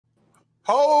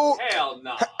Hell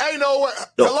no. Ain't no way.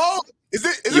 No. Hello? Is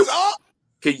this up?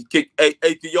 Can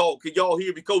y'all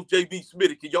hear me? Coach J.B.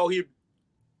 Smitty, can y'all hear me?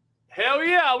 Hell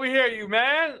yeah, we hear you,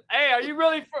 man. Hey, are you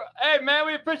really hey man,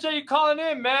 we appreciate you calling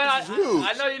in, man.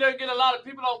 I know you don't get a lot of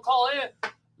people don't call in.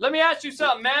 Let me ask you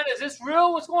something, man. Is this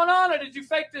real? What's going on, or did you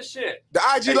fake this shit? The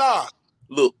IG live.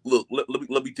 Look,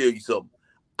 let me tell you something.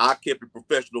 I kept it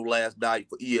professional last night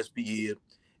for ESPN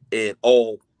and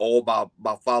all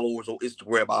my followers on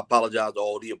Instagram. I apologize to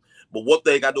all of them. But one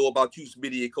thing I know about you,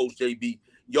 Smitty and Coach JB,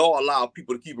 y'all allow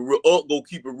people to keep it real. Go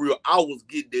keep it real. I was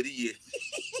getting it in.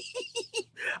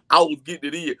 I was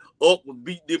getting it in. Was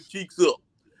beating them cheeks up.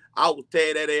 I was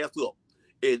tearing that ass up.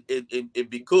 And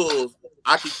because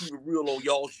I can keep it real on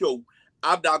y'all show,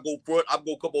 I'm not going front. I'm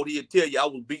going to come on here and tell you I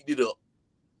was beating it up.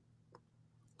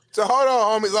 So hold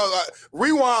on, homies.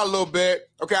 Rewind a little bit.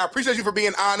 Okay, I appreciate you for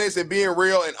being honest and being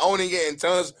real and owning it and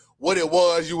telling us what it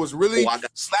was. You was really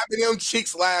slapping them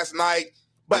cheeks last night.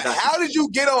 But how did you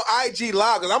get on IG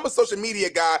Live? Because I'm a social media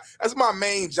guy. That's my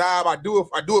main job. I do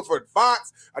it for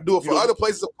Fox. I do it for other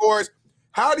places, of course.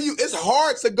 How do you? It's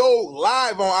hard to go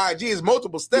live on IG. It's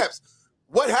multiple steps.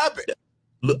 What happened?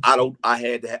 Look, I don't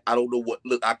know what.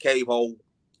 Look, I came home.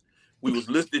 We was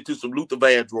listening to some Luther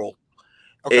Vandross.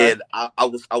 Okay. And I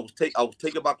was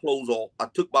taking my clothes off. I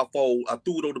took my phone. I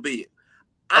threw it on the bed.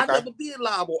 I never been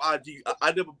live on IG.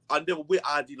 I never went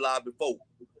IG live before.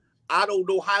 I don't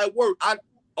know how it worked.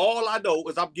 All I know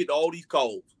is I'm getting all these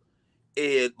calls,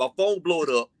 and my phone blowing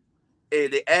up,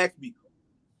 and they asked me,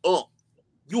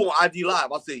 you on IG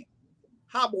live? I say,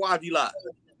 how am on IG live?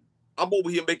 I'm over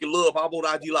here making love. I'm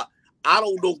on IG live. I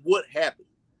don't know what happened,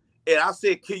 and I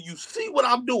said, can you see what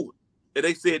I'm doing? And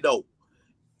they said no.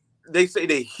 They say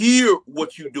they hear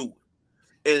what you do.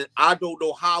 And I don't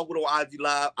know how I went on IG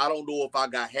Live. I don't know if I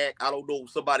got hacked. I don't know if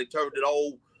somebody turned it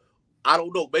on. I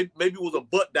don't know. Maybe it was a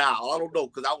butt dial. I don't know,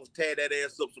 because I was tearing that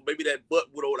ass up. So maybe that butt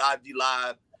went on IG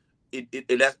Live.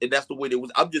 And that's the way it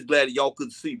was. I'm just glad that y'all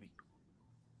couldn't see me.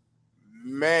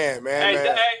 Man.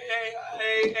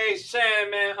 Hey,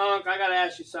 Shannon, man, I gotta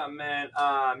ask you something, man.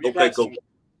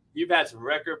 You've had some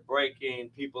record-breaking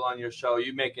people on your show.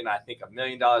 You're making, I think, $1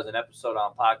 million an episode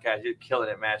on podcast. You're killing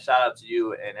it, man. Shout out to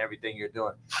you and everything you're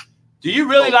doing. Do you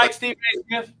really like Stephen A.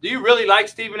 Smith? Do you really like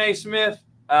Stephen A. Smith?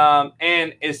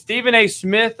 And is Stephen A.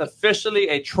 Smith officially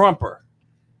a Trumper?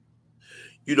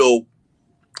 You know,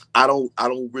 I don't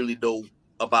really know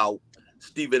about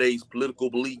Stephen A.'s political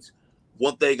beliefs.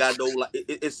 One thing I know, like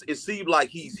it seems like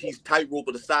he's tightrope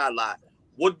on the sideline.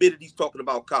 One minute he's talking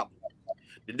about comedy.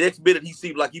 The next minute, he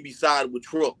seems like he be siding with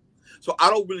Trump. So I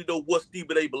don't really know what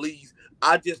Stephen A. believes.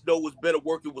 I just know it's better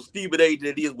working with Stephen A. than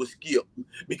it is with Skip.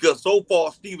 Because so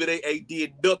far, Stephen A.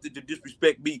 did nothing to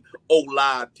disrespect me on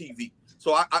live TV.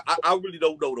 So I really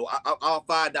don't know, though. I'll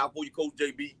find out for you, Coach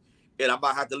JB, and I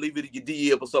might have to leave it in your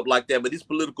DM or something like that. But his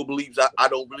political beliefs, I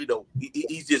don't really know.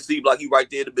 He just seems like he's right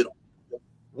there in the middle.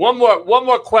 One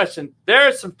more question. There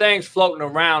are some things floating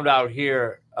around out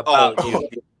here about you.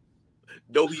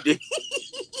 No, he didn't.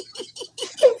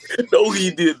 No,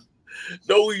 he didn't.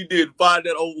 No, he didn't. Find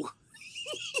that old.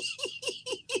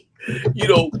 You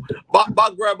know, my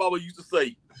grandmama used to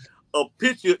say, a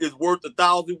picture is worth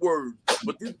 1,000 words,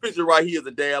 but this picture right here is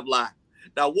a damn lie.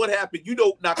 Now, what happened? You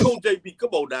know, now, Coach JB,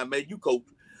 come on now, man. You coach.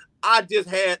 I just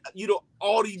had,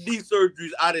 all these knee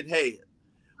surgeries I didn't have.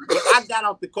 But I got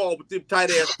out the car with them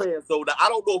tight-ass pants. So now, I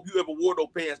don't know if you ever wore no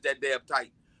pants that damn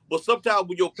tight. But sometimes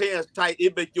when your pants tight,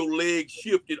 it makes your legs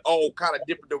shift in all kind of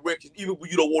different directions, even when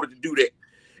you don't want it to do that.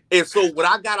 And so when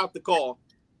I got out the car,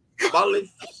 my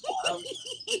legs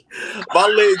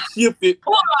shifted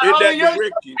in that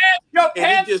direction, and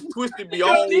it just twisted me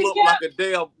all up like a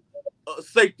damn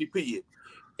safety pin.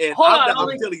 And I'm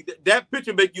telling you, that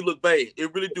picture make you look bad.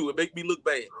 It really do. It make me look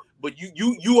bad. But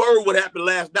you heard what happened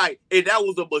last night, and that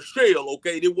was a Michelle,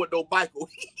 okay? There wasn't no Michael.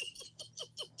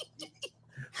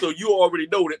 So you already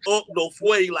know that don't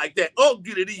sway like that.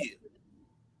 Get it in.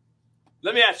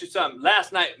 Let me ask you something.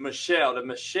 Last night, the Michelle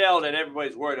that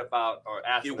everybody's worried about or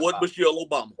asking about. It wasn't Michelle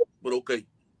Obama, but okay.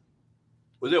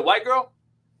 Was it a white girl?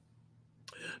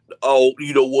 Oh,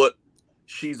 you know what?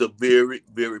 She's a very,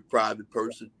 very private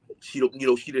person. She didn't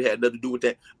have nothing to do with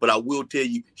that. But I will tell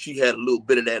you, she had a little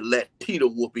bit of that Latino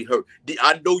whoop in her.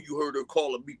 I know you heard her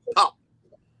calling me Pop.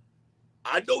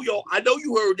 I know you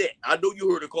heard that. I know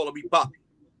you heard her calling me Poppy.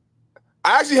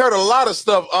 I actually heard a lot of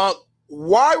stuff.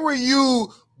 Why were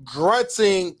you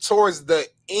grunting towards the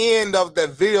end of the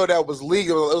video that was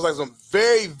legal, it was like some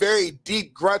very, very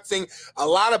deep grunting. A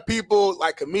lot of people,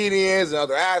 like comedians and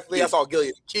other athletes, I saw Gilly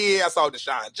the Kid, I saw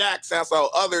Deshaun Jackson, I saw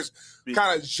others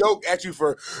kind of joke at you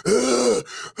for,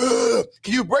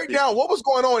 can you break down what was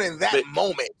going on in that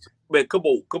moment? Man, come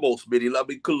on, Smitty. I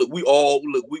mean, look, we all.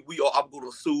 I'm going to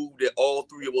assume that all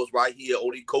three of us right here,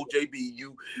 only Coach JB,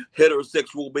 you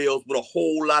heterosexual males with a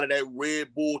whole lot of that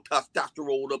Red Bull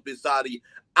testosterone up inside of you.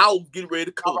 I was getting ready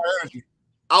to come.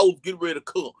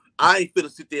 I ain't finna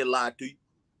sit there and lie to you.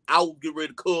 I was getting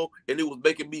ready to come, and it was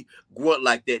making me grunt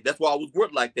like that. That's why I was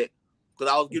grunting like that, because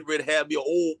I was getting ready to have me an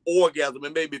old orgasm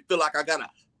and made me feel like I got a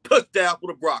touchdown for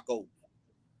the Broncos.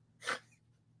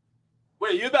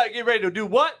 Wait, you about to get ready to do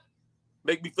what?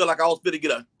 Make me feel like I was going to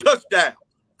get a touchdown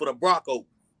for the Broncos.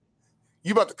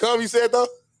 You about to come, you said, though?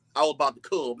 I was about to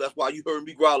come. That's why you heard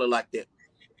me growling like that.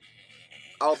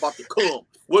 I was about to come.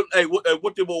 What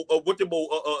them old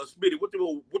Smitty, what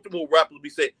them old rappers be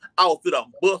saying? I was finna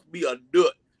bust me a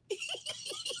nut.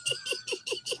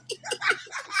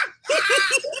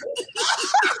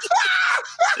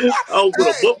 I was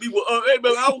gonna bump me with, hey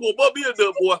man, I was gonna bump me a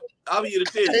nut, boy. I'm here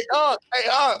to tell you.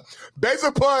 Hey, based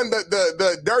upon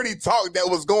the dirty talk that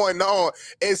was going on,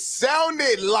 it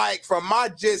sounded like, from my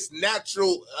just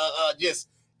natural, just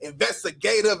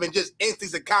investigative and just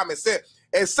instincts and common sense,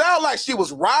 it sounded like she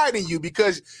was riding you,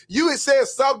 because you had said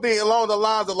something along the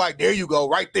lines of like, there you go,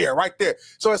 right there.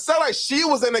 So it sounded like she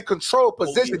was in a control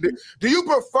position. Oh, yeah. Do you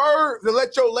prefer to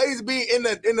let your ladies be in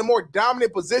the more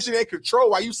dominant position and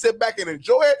control while you sit back and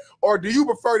enjoy it? Or do you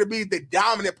prefer to be the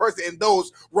dominant person in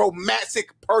those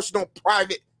romantic, personal,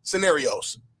 private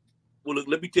scenarios? Well, look,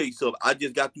 let me tell you something. I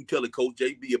just got through telling Coach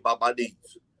JB about my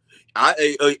needs.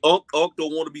 Unc don't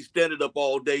want to be standing up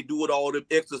all day doing all them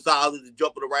exercises and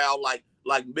jumping around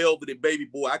like Melvin and Baby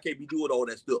Boy. I can't be doing all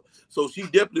that stuff. So she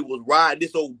definitely was riding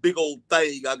this old big old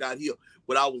thing I got here.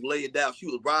 When I was laying down, she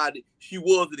was riding. She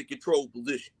was in a control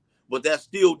position. But that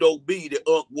still don't mean that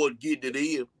Unc wasn't getting it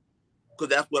in,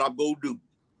 because that's what I'm going to do,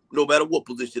 no matter what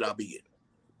position I'm in.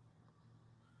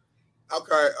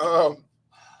 Okay.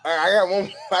 I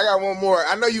got one more.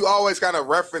 I know you always kind of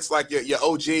reference like your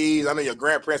OGs. I know your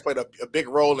grandparents played a big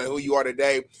role in who you are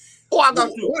today. Oh, I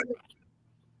got you.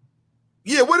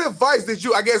 Yeah, what advice did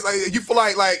you, I guess, you feel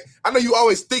like I know you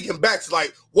always thinking back to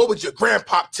like, what would your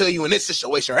grandpa tell you in this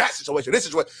situation or that situation, this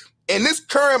situation? In this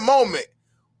current moment,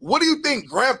 what do you think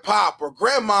grandpa or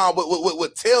grandma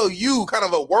would tell you, kind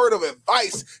of a word of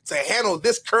advice to handle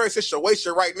this current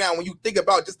situation right now when you think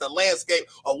about just the landscape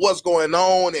of what's going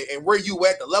on and where you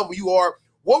at, the level you are?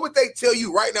 What would they tell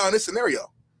you right now in this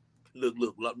scenario?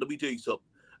 Look, let me tell you something.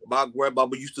 My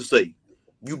grandmama used to say,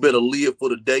 you better live for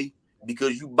the day,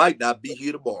 because you might not be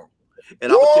here tomorrow.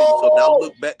 And I'm gonna tell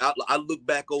you something. I look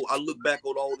back on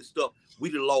all this stuff.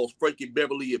 We done lost Frankie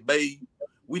Beverly and Babe.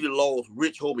 We done lost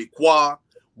Rich Homie Qua.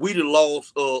 We done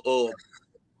lost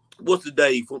what's the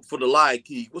day for the Lion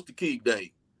King? What's the King name?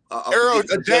 Earl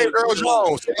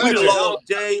Jones. We done lost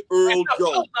J. Earl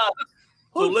Jones.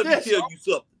 So let me tell you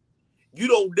something. You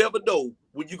don't never know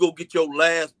when you go get your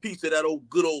last piece of that old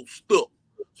good old stuff.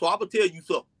 So I'm gonna tell you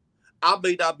something. I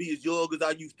may not be as young as I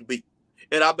used to be,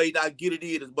 and I may not get it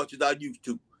in as much as I used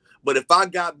to. But if I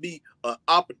got me an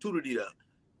opportunity to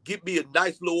get me a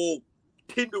nice little old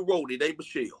tenderoni named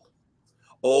Michelle.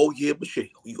 Oh, yeah, Michelle.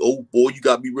 You old boy, you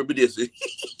got me reminiscing.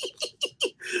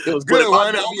 It was good. But if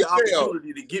I got me an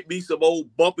opportunity to get me some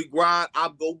old bumpy grind,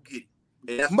 I'm going to get it.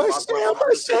 And that's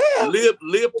Michelle.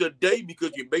 Live today,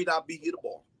 because you may not be here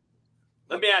tomorrow.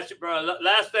 Let me ask you, bro.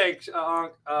 Last thing,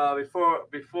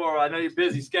 before I know you're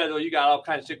busy schedule, you got all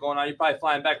kinds of shit going on. You're probably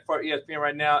flying back for ESPN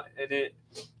right now. And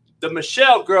the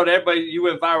Michelle girl that everybody you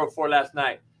went viral for last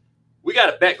night, we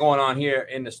got a bet going on here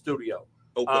in the studio.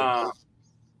 Okay.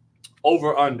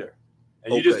 Over under.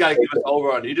 And you just got to give us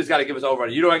over under. You just got to give us over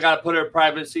under. You don't got to put her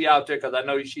privacy out there, because I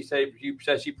know she said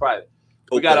she private.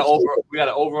 We got to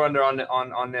over under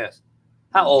on this.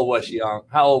 How old was she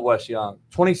young?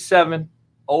 27.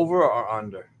 Over or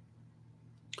under?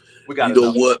 We got. You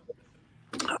know what?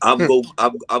 I'm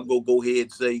gonna go ahead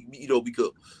and say,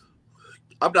 because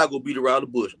I'm not gonna beat around the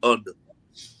bush. Under.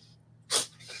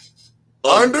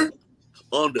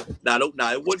 Now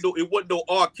it wasn't no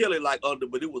R. Kelly like under,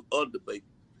 but it was under, baby.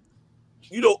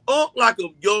 Like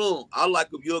them young. I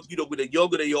like them young. When the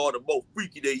younger they are, the more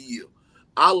freaky they is.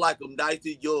 I like them nice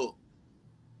and young.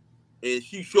 And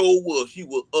she sure was. She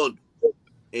was under.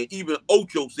 And even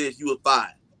Ocho said she was 5.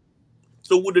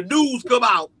 So when the news come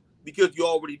out, because you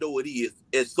already know it is,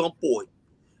 at some point,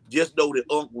 just know that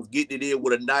Unc was getting it in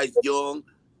with a nice young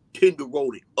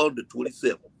tenderoni under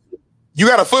 27. You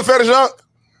got a foot fetish, Unc?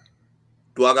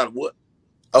 Do I got a what?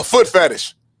 A foot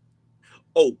fetish.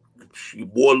 Oh,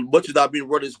 boy, much as I've been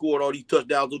running, scoring all these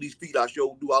touchdowns on these feet, I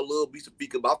sure do. I love me some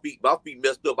feet because my feet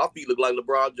messed up. My feet look like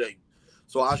LeBron James.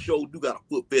 So I sure do got a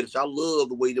foot fetish. I love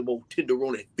the way them old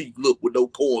tenderoni feet look with no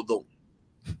corns on.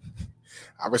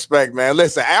 I respect, man.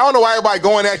 Listen, I don't know why everybody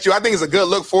going at you. I think it's a good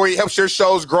look for you. Helps your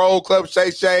shows grow. Club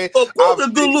Shay. Of course, a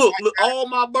good look. Look, all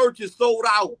my merch is sold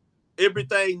out.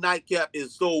 Everything nightcap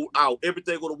is sold out.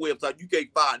 Everything on the website. You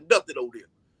can't find nothing on there.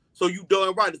 So you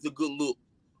done right. It's a good look.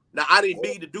 Now, I didn't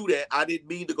mean to do that. I didn't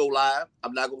mean to go live.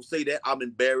 I'm not going to say that. I'm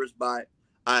embarrassed by it.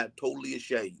 I am totally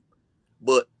ashamed.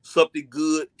 But something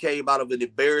good came out of an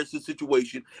embarrassing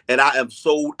situation, and I am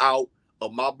sold out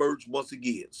of my merch once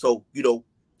again. So, you know,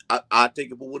 I take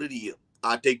it for what it is.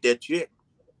 I take that check.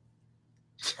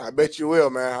 I bet you will,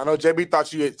 man. I know JB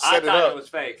thought you had set it up. I thought it was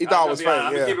fake. He thought it was fake.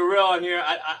 I'm gonna keep it real on here.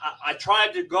 I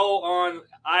tried to go on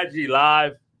IG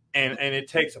Live, and it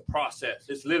takes a process.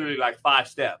 It's literally like 5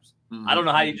 steps. Mm-hmm. I don't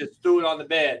know how you just threw it on the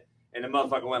bed and the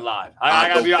motherfucker went live. I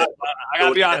gotta be honest. I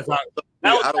gotta be honest.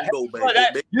 I don't know,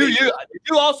 man. Did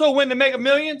you also win to Make a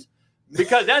Millions?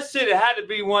 Because that shit had to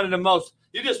be one of the most.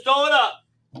 You just throw it up,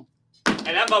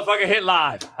 and that motherfucker hit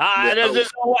live. There's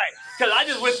just no way. Because I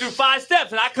just went through 5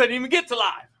 steps, and I couldn't even get to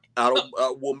live. I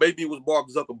don't. Well, maybe it was Mark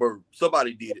Zuckerberg.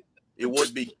 Somebody did it. It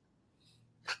wasn't me.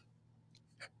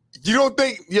 You don't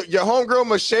think your homegirl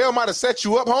Michelle might have set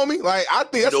you up, homie? Like, I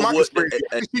think that's my conspiracy.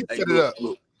 She set it up.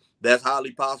 Look, that's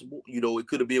highly possible. You know, it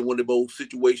could have been one of those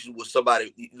situations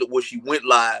where she went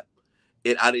live,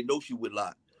 and I didn't know she went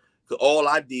live. Because all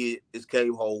I did is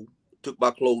came home, took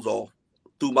my clothes off,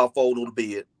 threw my phone on the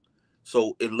bed.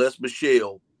 So unless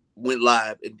Michelle went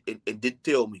live and didn't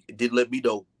tell me, it didn't let me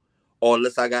know, or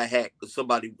unless I got hacked or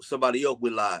somebody else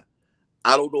went live,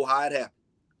 I don't know how it happened.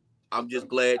 I'm just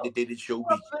glad that they didn't show me.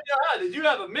 Did you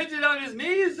have a midget on his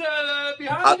knees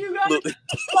behind you guys? Look,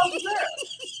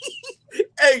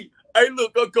 hey,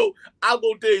 look, Uncle, I'm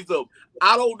gonna tell you something.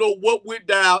 I don't know what went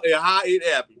down and how it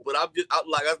happened, but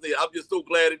like I said, I'm just so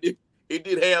glad it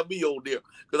did have me on there,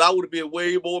 because I would have been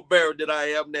way more embarrassed than I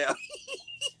am now.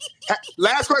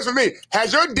 Last question for me: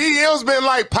 has your DMs been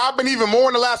like popping even more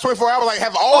in the last 24 hours? Like,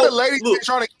 have all the ladies been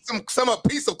trying to get some a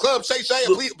piece of Club Shay,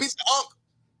 a piece of Unk?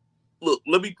 Look,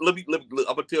 let me. Look,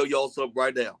 I'm gonna tell y'all something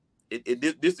right now.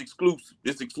 This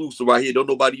exclusive right here. Don't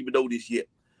nobody even know this yet.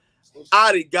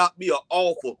 I done got me an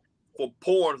offer from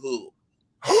Pornhub.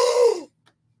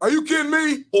 Are you kidding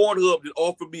me? Pornhub did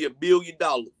offer me $1 million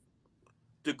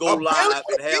to go live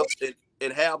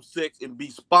and have sex and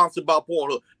be sponsored by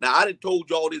Pornhub. Now, I done told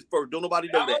y'all this first. Don't nobody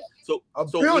know that. So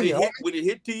when it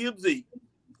hit TMZ,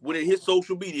 when it hit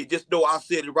social media, just know I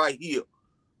said it right here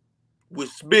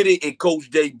with Smitty and Coach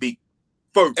JB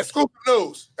first. Exclusive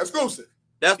news. Exclusive.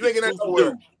 That's exclusive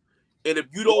news. And if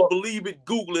you don't believe it,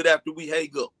 Google it after we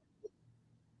hang up.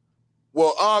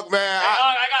 Well, man,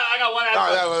 I got one last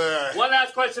question. One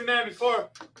last question, man, before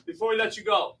we let you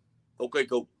go. Okay,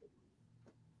 Coach.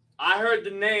 I heard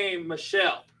the name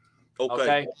Michelle.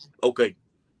 Okay.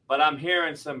 But I'm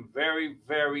hearing some very,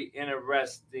 very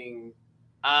interesting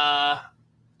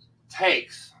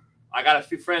takes. I got a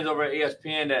few friends over at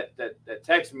ESPN that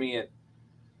text me, and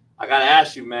I got to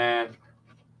ask you, man,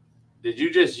 did you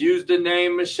just use the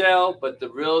name Michelle, but the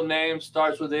real name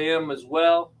starts with an M as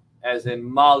well, as in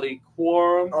Molly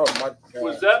Quorum? Oh, my God.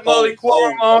 Was that Molly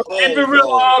Quorum, homie? Keep it real,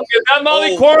 homie. Is that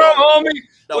Molly Quorum, homie?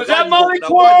 Was that Molly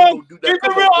Quorum? Keep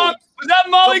it real, homie. Was that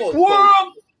Molly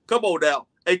Quorum? Come on now.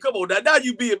 Hey, come on now. Now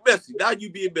you being messy. Now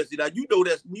you know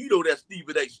that's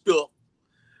Stephen A. stuff.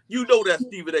 You know that's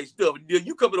Stephen A. stuff.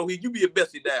 You coming over here, you being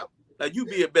messy now. Now you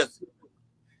being messy.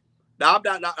 Now I'm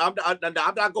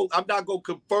not gonna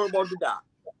confirm or deny.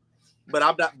 But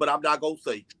I'm not gonna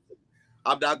say.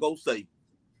 I'm not gonna say.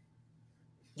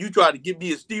 You try to give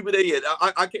me a Stephen A. and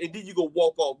I can't, and then you go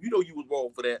walk off. You know you was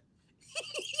wrong for that.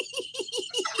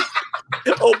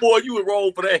 Oh boy, you was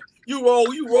wrong for that. You wrong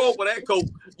for that, Coach.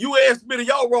 You asked me,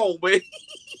 y'all wrong, man.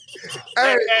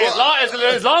 Hey, as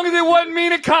long as it wasn't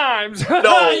mean at times. No.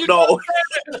 As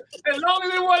long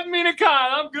as it wasn't mean at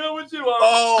times, I'm good with you.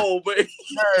 Oh, man.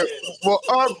 Hey, well,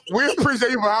 we appreciate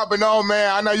you for hopping on,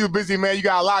 man. I know you're busy, man. You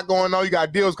got a lot going on. You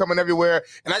got deals coming everywhere.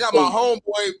 And I got my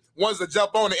homeboy wants to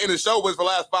jump on the end of the show with for the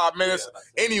last 5 minutes.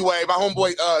 Yeah, anyway, my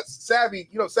homeboy Savvy,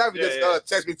 just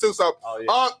texted me too. So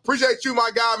appreciate you,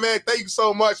 my guy, man. Thank you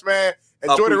so much, man.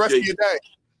 Enjoy the rest of your day.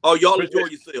 Oh, y'all enjoy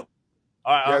yourself.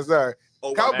 All right. Yes, sir.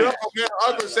 Coming up, man,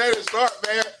 Uncle Shannon Sharpe,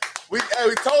 man. We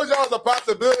told y'all it's a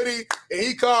possibility, and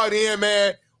he called in,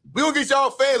 man. We gonna get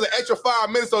y'all fans an extra 5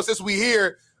 minutes though, since we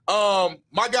here.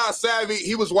 My guy Savvy,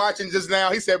 he was watching just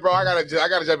now. He said, "Bro, I gotta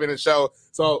jump in the show."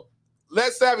 So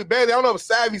let Savvy, baby. I don't know if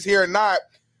Savvy's here or not.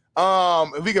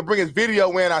 If we can bring his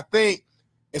video in, I think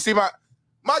And see my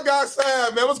guy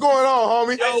Sam, man. What's going on,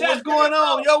 homie? Yo, what's going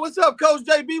on? Yo, what's up, Coach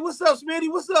JB? What's up, Smitty?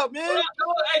 What's up, man?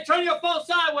 Hey, turn your phone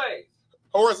sideways.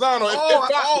 Horizontal.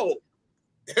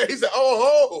 He said,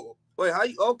 oh. Wait, how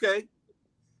you? Okay.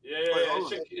 Yeah.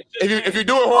 If you're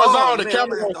doing horizontal, the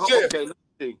camera gonna shift. Okay, let's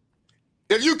see.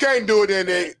 If you can't do it, then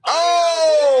shit.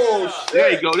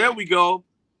 There you go. There we go.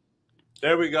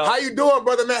 There we go. How you doing,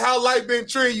 brother, man? How life been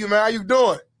treating you, man? How you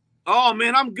doing? Oh,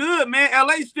 man, I'm good, man.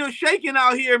 LA's still shaking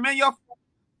out here, man. Y'all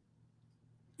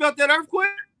felt that earthquake?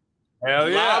 Hell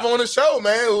yeah. Live on the show,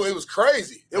 man. It was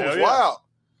crazy. It was wild.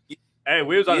 Hey,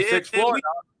 we was on the 6th floor.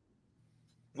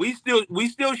 We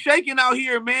still shaking out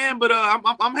here, man. But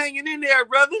I'm hanging in there,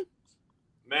 brother.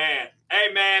 Man,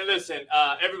 hey, man, listen.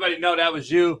 Everybody know that was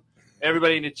you.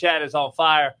 Everybody in the chat is on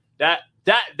fire.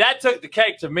 That took the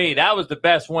cake to me. That was the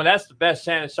best one. That's the best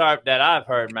Shannon Sharpe that I've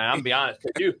heard, man. I'm gonna be honest.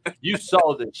 You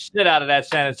sold the shit out of that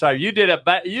Shannon Sharpe. You did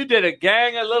a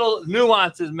gang of little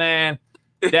nuances, man.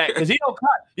 That because he don't cuss.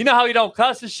 You know how he don't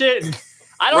cuss and shit.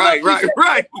 I don't know.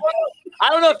 Right. I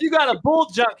don't know if you got a bull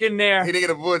junk in there. He didn't get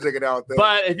a bull junk out there.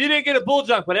 But if you didn't get a bull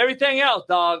junk, but everything else,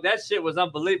 dog, that shit was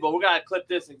unbelievable. We gotta clip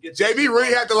this and get. JB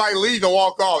really had to like leave and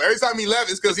walk off. Every time he left,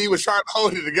 it's because he was trying to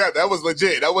hold it together. That was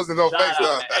legit. That wasn't no fake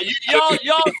stuff.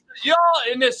 Y'all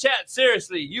in this chat,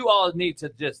 seriously, you all need to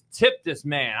just tip this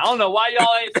man. I don't know why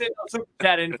y'all ain't sitting on super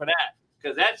chat in for that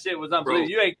because that shit was unbelievable. Bro.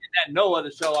 You ain't getting that no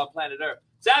other show on planet Earth.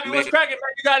 Savvy, what's cracking,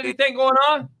 man? You got anything going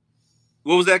on?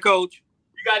 What was that, Coach?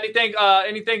 You got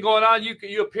anything going on?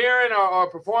 You appearing or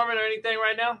performing or anything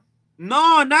right now?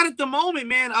 No, not at the moment,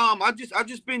 man. I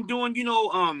just been doing,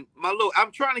 my little.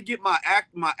 I'm trying to get my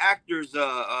actors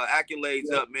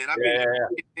accolades up, man. I've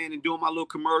been and doing my little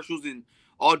commercials and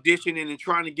auditioning and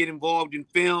trying to get involved in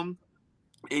film,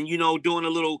 and doing a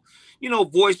little,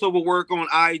 voiceover work on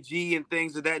IG and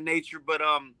things of that nature. But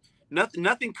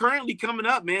nothing currently coming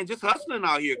up, man. Just hustling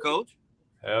out here, Coach.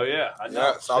 Hell yeah. I know.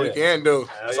 Yeah, that's all we can do.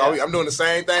 I'm doing the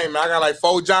same thing, man. I got like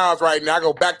 4 jobs right now. I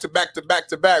go back to back to back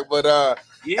to back. But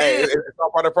hey, it's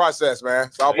all part of the process, man.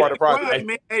 It's all part of the process. Right,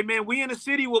 man. Hey, man, we in the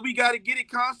city where we got to get it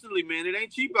constantly, man. It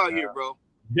ain't cheap out here, bro.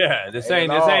 Yeah, this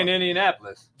ain't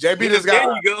Indianapolis. JB just got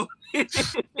there you go.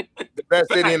 the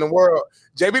best city in the world.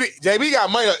 JB got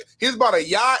money. He's bought a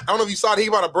yacht. I don't know if you saw it. He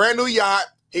bought a brand new yacht.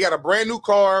 He got a brand new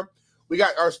car. We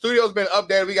got our studio's been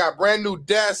updated. We got brand new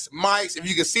desks, mics. If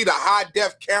you can see the high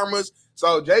def cameras.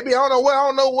 So JB, I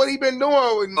don't know what he been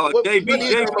doing.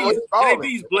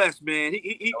 JB's blessed, man.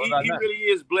 He really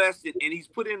is blessed, and he's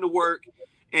put in the work.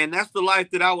 And that's the life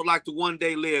that I would like to one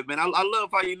day live, man. I love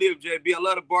how you live, JB. I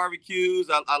love the barbecues.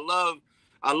 I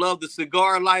love the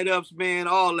cigar light ups, man.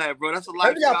 All that, bro. That's a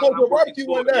lifestyle. You got to come to a barbecue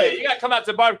one day. Yeah, you got to come out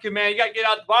to the barbecue, man. You got to get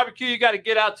out to the barbecue. You got to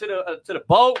get out to the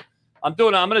boat. I'm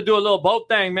gonna do a little boat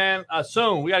thing, man.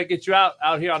 Soon we got to get you out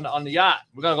here on the yacht.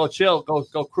 We're gonna go chill, go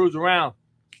cruise around.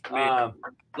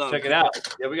 Check it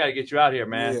out. Yeah, we got to get you out here,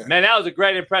 man. Yeah. Man, that was a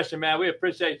great impression, man. We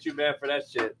appreciate you, man, for that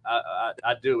shit.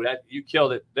 I do. That you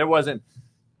killed it. There wasn't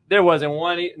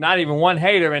one, not even one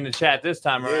hater in the chat this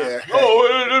time around. Yeah.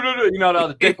 The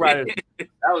other dick riders. That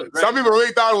was great. Some people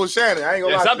really thought it was Shannon. I ain't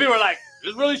gonna lie. Some people were like,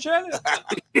 "Is it really Shannon?"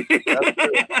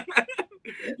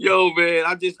 Yo, man,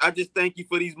 I just thank you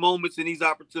for these moments and these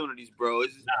opportunities, bro.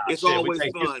 It's always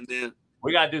fun, man.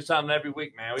 We gotta do something every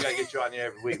week, man. We gotta get you on here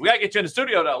every week. We gotta get you in the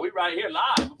studio though. We right here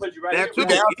live. We put you right here.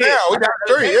 Downtown. We got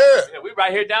 3, yeah. We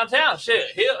right here downtown. Shit.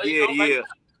 Yeah.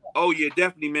 Oh yeah,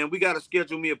 definitely, man. We gotta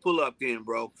schedule me a pull up then,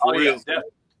 bro. For real.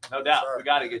 Definitely. No doubt. Sure. We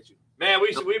gotta get you, man.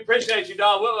 We appreciate you,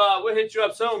 dog. We'll hit you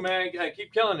up soon, man.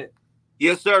 Keep killing it.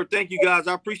 Yes, sir. Thank you, guys.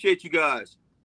 I appreciate you guys.